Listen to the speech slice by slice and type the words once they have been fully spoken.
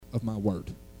of my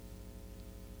word.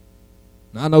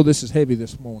 Now, I know this is heavy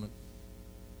this morning,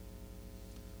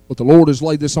 but the Lord has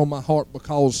laid this on my heart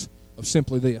because of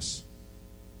simply this.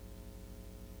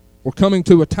 We're coming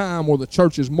to a time where the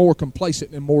church is more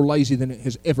complacent and more lazy than it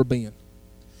has ever been.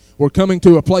 We're coming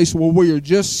to a place where we are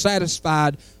just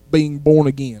satisfied being born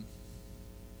again.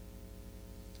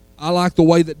 I like the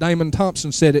way that Damon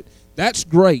Thompson said it. That's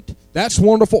great. That's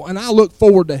wonderful, and I look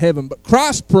forward to heaven. But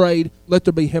Christ prayed, let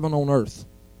there be heaven on earth.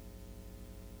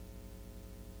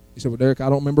 He said, well, Derek, I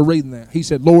don't remember reading that. He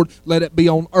said, Lord, let it be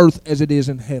on earth as it is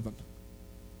in heaven.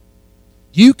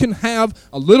 You can have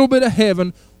a little bit of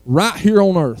heaven right here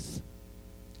on earth.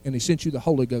 And he sent you the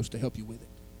Holy Ghost to help you with it.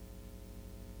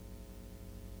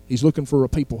 He's looking for a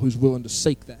people who's willing to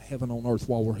seek that heaven on earth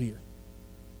while we're here.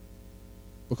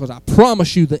 Because I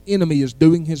promise you the enemy is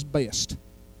doing his best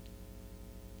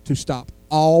to stop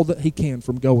all that he can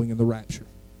from going in the rapture.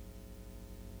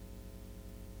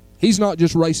 He's not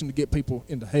just racing to get people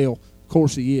into hell. Of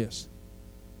course he is.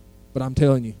 But I'm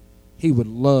telling you, he would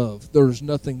love. There's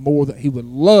nothing more that he would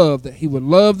love, that he would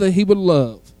love, that he would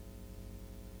love.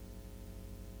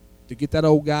 To get that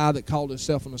old guy that called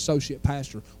himself an associate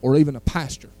pastor or even a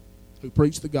pastor who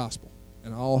preached the gospel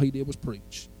and all he did was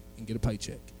preach and get a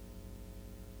paycheck.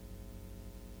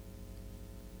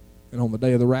 And on the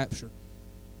day of the rapture,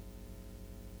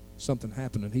 something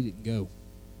happened and he didn't go.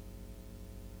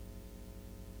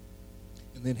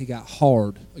 And then he got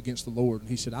hard against the Lord. And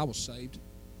he said, I was saved.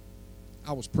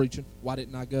 I was preaching. Why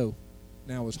didn't I go?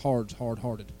 Now his heart's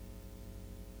hard-hearted.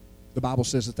 The Bible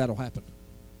says that that'll happen.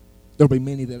 There'll be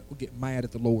many that will get mad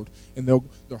at the Lord. And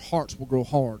their hearts will grow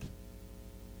hard.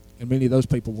 And many of those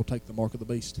people will take the mark of the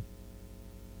beast.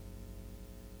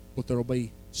 But there'll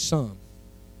be some.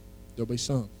 There'll be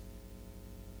some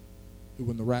who,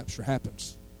 when the rapture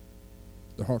happens,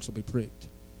 their hearts will be pricked.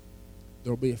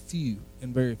 There'll be a few,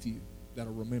 and very few,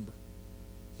 that'll remember.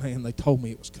 Man, they told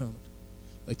me it was coming.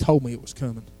 They told me it was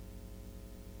coming.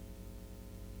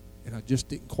 And I just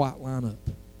didn't quite line up.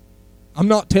 I'm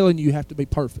not telling you have to be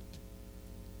perfect.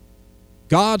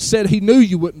 God said he knew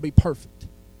you wouldn't be perfect.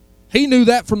 He knew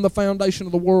that from the foundation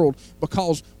of the world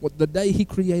because the day he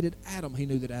created Adam, he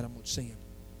knew that Adam would sin.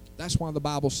 That's why the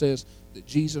Bible says that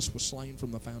Jesus was slain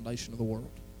from the foundation of the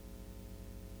world.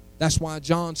 That's why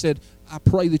John said, I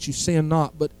pray that you sin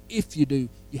not, but if you do,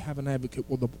 you have an advocate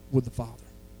with the Father.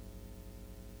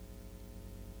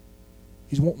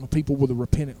 He's wanting people with a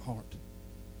repentant heart.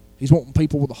 He's wanting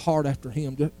people with a heart after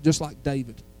him, just like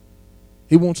David.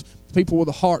 He wants people with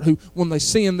a heart who, when they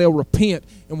sin, they'll repent.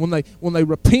 And when they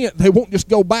repent, they won't just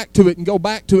go back to it and go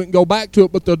back to it and go back to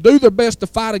it, but they'll do their best to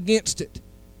fight against it.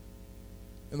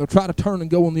 And they'll try to turn and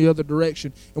go in the other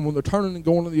direction. And when they're turning and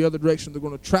going in the other direction, they're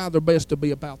going to try their best to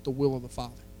be about the will of the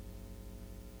Father.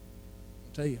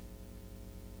 I'll tell you.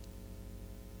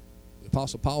 The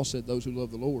Apostle Paul said, those who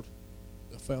love the Lord,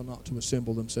 they'll fail not to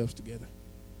assemble themselves together.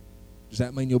 Does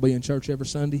that mean you'll be in church every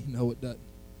Sunday? No, it doesn't.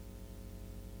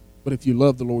 But if you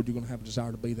love the Lord, you're going to have a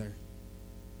desire to be there.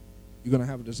 You're going to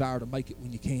have a desire to make it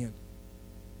when you can.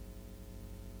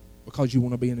 Because you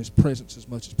want to be in his presence as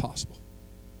much as possible.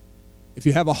 If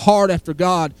you have a heart after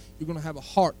God, you're going to have a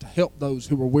heart to help those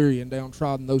who are weary and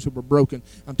downtrodden, those who are broken.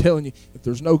 I'm telling you, if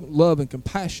there's no love and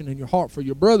compassion in your heart for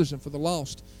your brothers and for the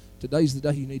lost, today's the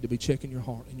day you need to be checking your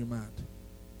heart and your mind.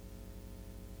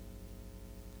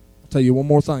 I'll tell you one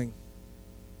more thing.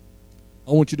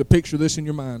 I want you to picture this in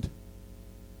your mind.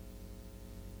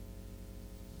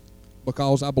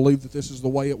 Because I believe that this is the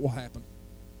way it will happen.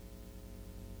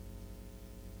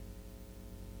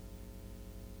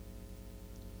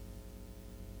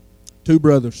 Two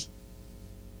brothers,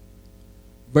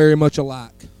 very much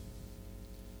alike.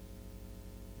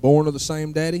 Born of the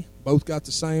same daddy, both got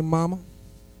the same mama.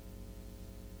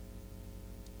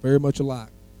 Very much alike.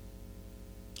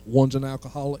 One's an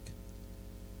alcoholic.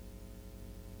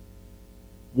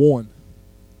 One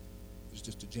is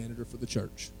just a janitor for the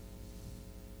church.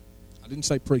 I didn't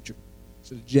say preacher. I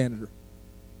said a janitor.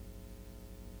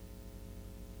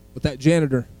 But that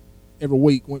janitor every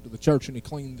week went to the church and he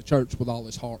cleaned the church with all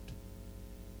his heart.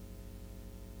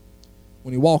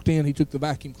 When he walked in, he took the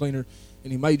vacuum cleaner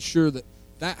and he made sure that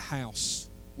that house,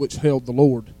 which held the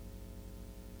Lord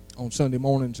on Sunday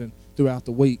mornings and throughout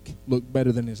the week, looked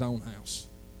better than his own house.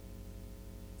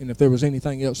 And if there was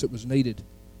anything else that was needed,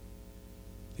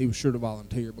 he was sure to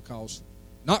volunteer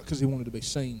not because he wanted to be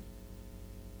seen,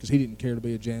 because he didn't care to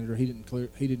be a janitor. He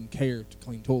didn't care to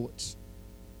clean toilets.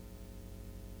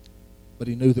 But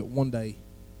he knew that one day,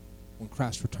 when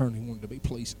Christ returned, he wanted to be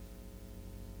pleasing.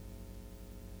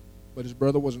 But his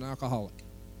brother was an alcoholic.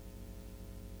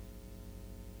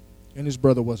 And his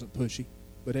brother wasn't pushy.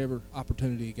 But every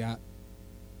opportunity he got,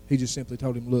 he just simply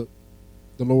told him, look,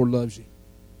 the Lord loves you,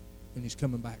 and he's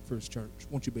coming back for his church.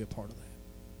 Won't you be a part of that?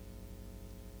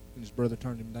 And his brother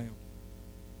turned him down.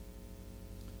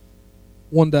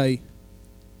 One day,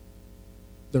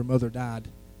 their mother died.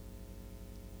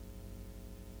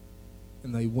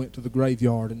 And they went to the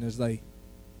graveyard, and as they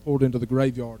pulled into the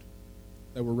graveyard,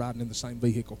 they were riding in the same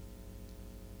vehicle.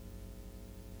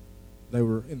 They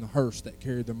were in the hearse that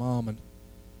carried their mom, and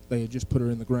they had just put her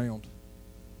in the ground.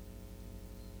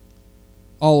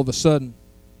 All of a sudden,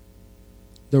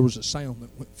 there was a sound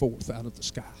that went forth out of the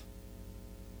sky.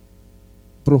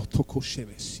 The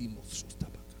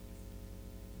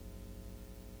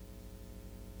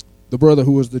brother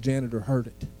who was the janitor heard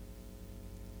it.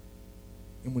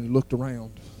 And when he looked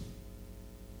around,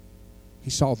 he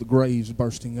saw the graves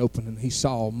bursting open, and he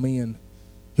saw men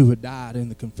who had died in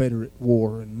the Confederate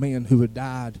War, and men who had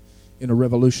died in a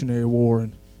Revolutionary War,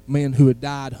 and men who had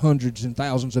died hundreds and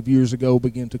thousands of years ago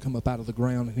began to come up out of the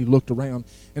ground. And he looked around,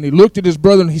 and he looked at his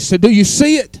brother, and he said, "Do you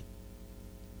see it?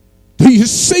 Do you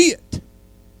see it?"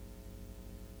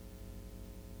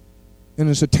 And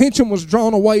his attention was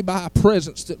drawn away by a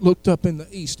presence that looked up in the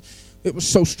east. It was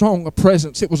so strong a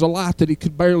presence. It was a light that he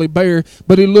could barely bear.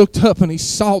 But he looked up and he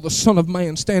saw the Son of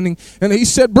Man standing. And he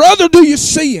said, "Brother, do you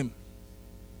see him?"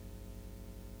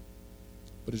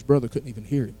 But his brother couldn't even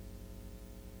hear him.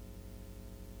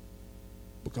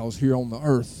 Because here on the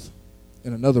earth,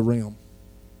 in another realm,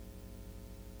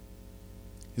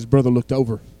 his brother looked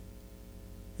over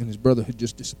and his brother had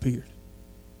just disappeared.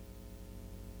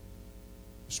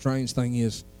 The strange thing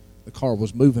is, the car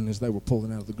was moving as they were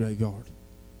pulling out of the graveyard.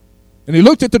 And he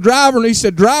looked at the driver and he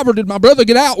said, "Driver, did my brother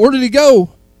get out? Where did he go?"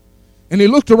 And he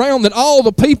looked around at all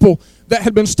the people that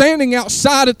had been standing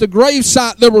outside at the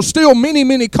gravesite. There were still many,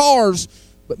 many cars,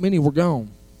 but many were gone.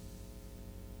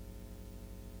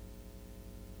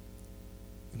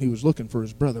 And he was looking for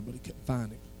his brother, but he couldn't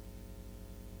find him.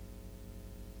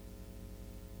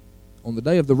 On the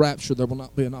day of the rapture, there will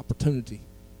not be an opportunity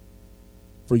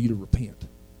for you to repent.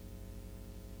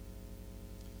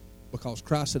 Because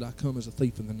Christ said, "I come as a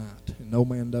thief in the night, and no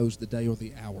man knows the day or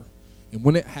the hour." And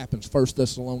when it happens, 1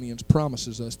 Thessalonians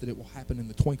promises us that it will happen in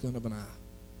the twinkling of an eye.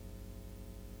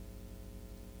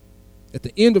 At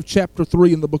the end of chapter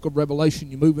 3 in the book of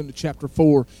Revelation, you move into chapter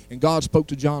 4, and God spoke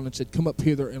to John and said, "Come up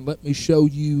hither and let me show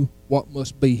you what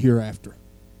must be hereafter."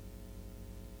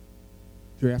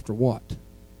 Hereafter what?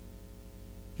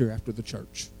 Hereafter the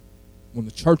church. When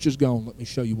the church is gone, let me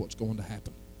show you what's going to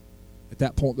happen. At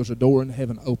that point, there's a door in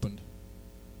heaven opened.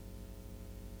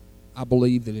 I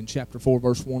believe that in chapter 4,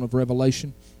 verse 1 of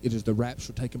Revelation, it is the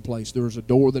rapture taking place. There is a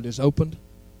door that is opened,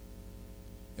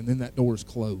 and then that door is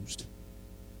closed.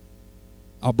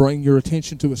 I'll bring your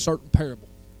attention to a certain parable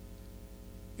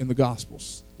in the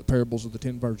Gospels, the parables of the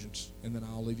 10 virgins, and then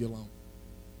I'll leave you alone.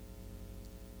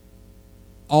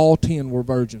 All 10 were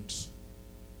virgins.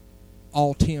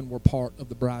 All 10 were part of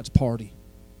the bride's party.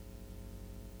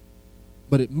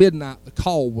 But at midnight, the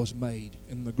call was made,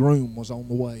 and the groom was on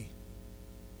the way.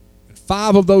 And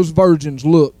 5 of those virgins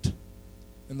looked,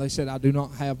 and they said, "I do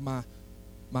not have my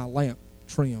lamp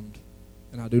trimmed,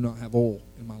 and I do not have oil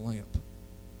in my lamp."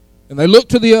 And they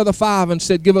looked to the other 5 and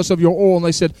said, "Give us of your oil." And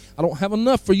they said, "I don't have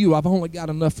enough for you. I've only got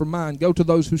enough for mine. Go to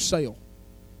those who sell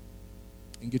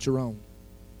and get your own."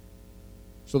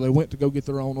 So they went to go get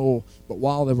their own oil. But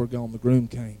while they were gone, the groom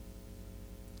came,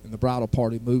 and the bridal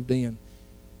party moved in,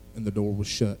 and the door was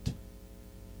shut.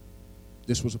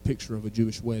 This was a picture of a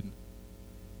Jewish wedding.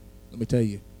 Let me tell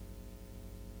you,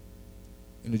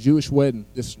 in a Jewish wedding,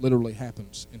 this literally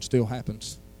happens and still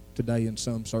happens today in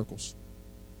some circles.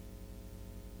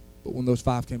 But when those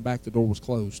 5 came back, the door was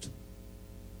closed.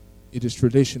 It is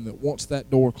tradition that once that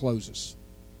door closes,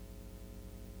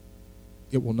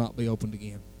 it will not be opened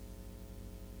again.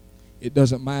 It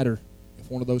doesn't matter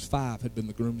if one of those 5 had been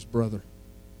the groom's brother.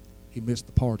 He missed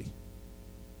the party.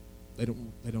 They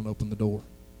don't open the door.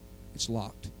 It's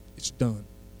locked. It's done.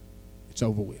 It's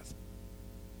over with.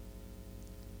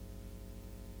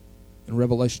 In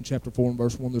Revelation chapter 4 and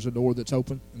verse 1, there's a door that's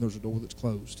open and there's a door that's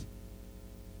closed.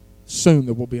 Soon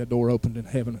there will be a door opened in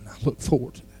heaven, and I look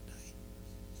forward to that day.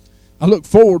 I look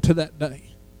forward to that day.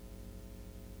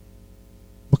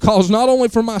 Because not only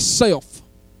for myself,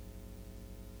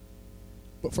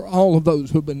 but for all of those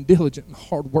who have been diligent and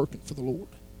hard working for the Lord.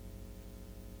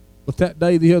 But that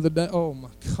day, the other day, oh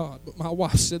my God, but my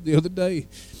wife said the other day,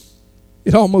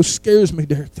 it almost scares me,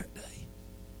 Derek, that day.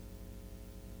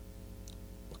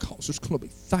 Because there's going to be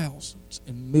thousands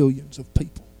and millions of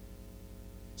people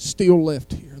still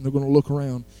left here, and they're going to look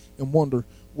around and wonder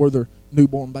where their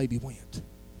newborn baby went.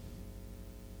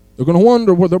 They're going to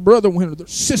wonder where their brother went or their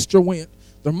sister went,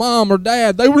 their mom or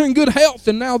dad. They were in good health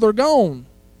and now they're gone.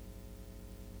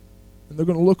 And they're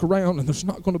going to look around and there's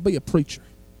not going to be a preacher.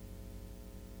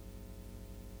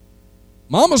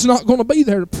 Mama's not going to be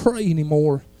there to pray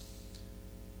anymore.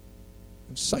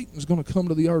 And Satan's going to come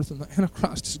to the earth and the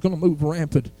Antichrist is going to move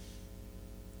rampant.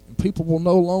 And people will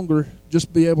no longer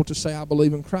just be able to say, I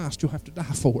believe in Christ. You'll have to die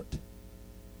for it.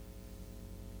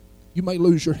 You may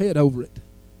lose your head over it.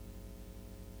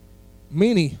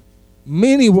 Many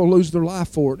will lose their life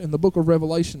for it. And the book of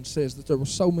Revelation says that there were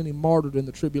so many martyred in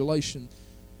the tribulation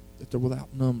that they're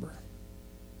without number.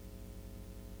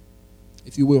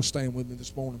 If you will, stand with me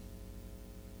this morning.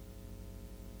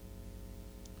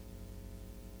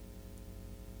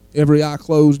 Every eye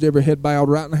closed, every head bowed.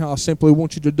 Right now, I simply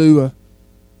want you to do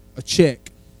a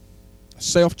check, a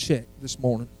self-check this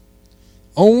morning.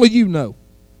 Only you know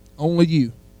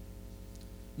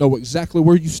exactly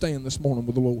where you stand this morning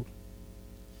with the Lord.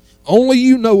 Only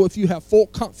you know if you have full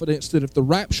confidence that if the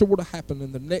rapture were to happen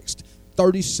in the next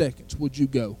 30 seconds, would you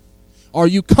go? Are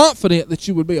you confident that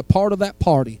you would be a part of that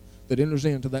party that enters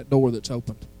into that door that's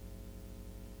opened?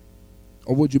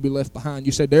 Or would you be left behind?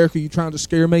 You say, Derek, are you trying to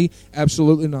scare me?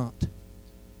 Absolutely not.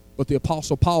 But the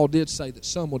Apostle Paul did say that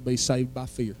some would be saved by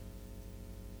fear.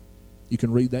 You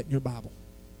can read that in your Bible.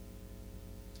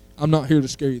 I'm not here to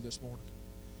scare you this morning.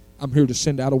 I'm here to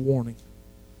send out a warning.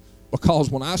 Because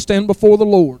when I stand before the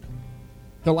Lord,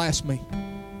 He'll ask me,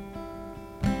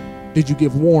 did you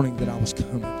give warning that I was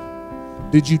coming?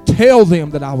 Did you tell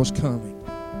them that I was coming?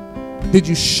 Did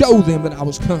you show them that I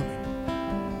was coming?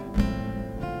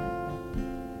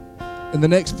 In the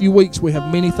next few weeks, we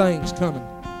have many things coming.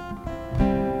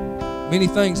 Many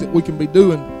things that we can be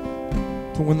doing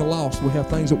to win the lost. We have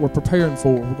things that we're preparing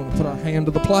for. We're going to put our hand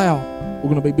to the plow. We're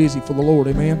going to be busy for the Lord.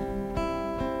 Amen.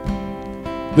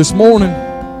 This morning,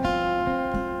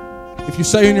 if you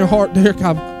say in your heart, Derek,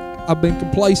 I've been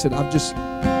complacent.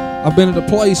 I've been at a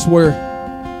place where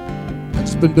I've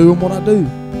just been doing what I do.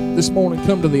 This morning,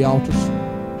 come to the altars.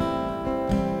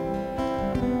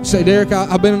 You say, Derek,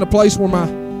 I've been in a place where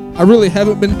I really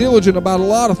haven't been diligent about a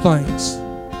lot of things.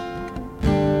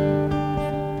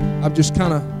 I've just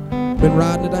kind of been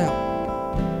riding it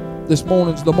out. This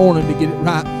morning's the morning to get it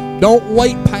right. Don't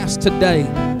wait past today.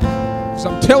 Because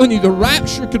I'm telling you, the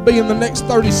rapture could be in the next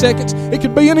 30 seconds. It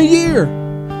could be in a year.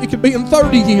 It could be in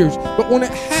 30 years. But when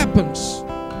it happens,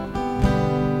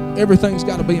 everything's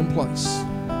got to be in place.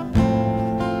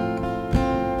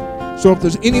 So if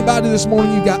there's anybody this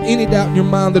morning, you got any doubt in your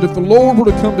mind that if the Lord were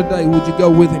to come today, would you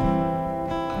go with Him?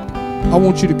 I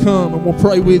want you to come and we'll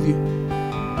pray with you.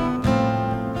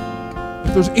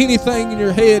 If there's anything in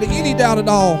your head, any doubt at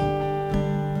all,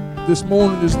 this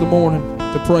morning is the morning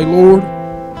to pray, Lord,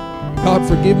 God,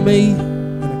 forgive me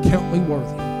and account me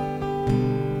worthy.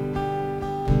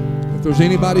 If there's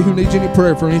anybody who needs any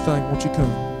prayer for anything, won't you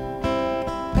come?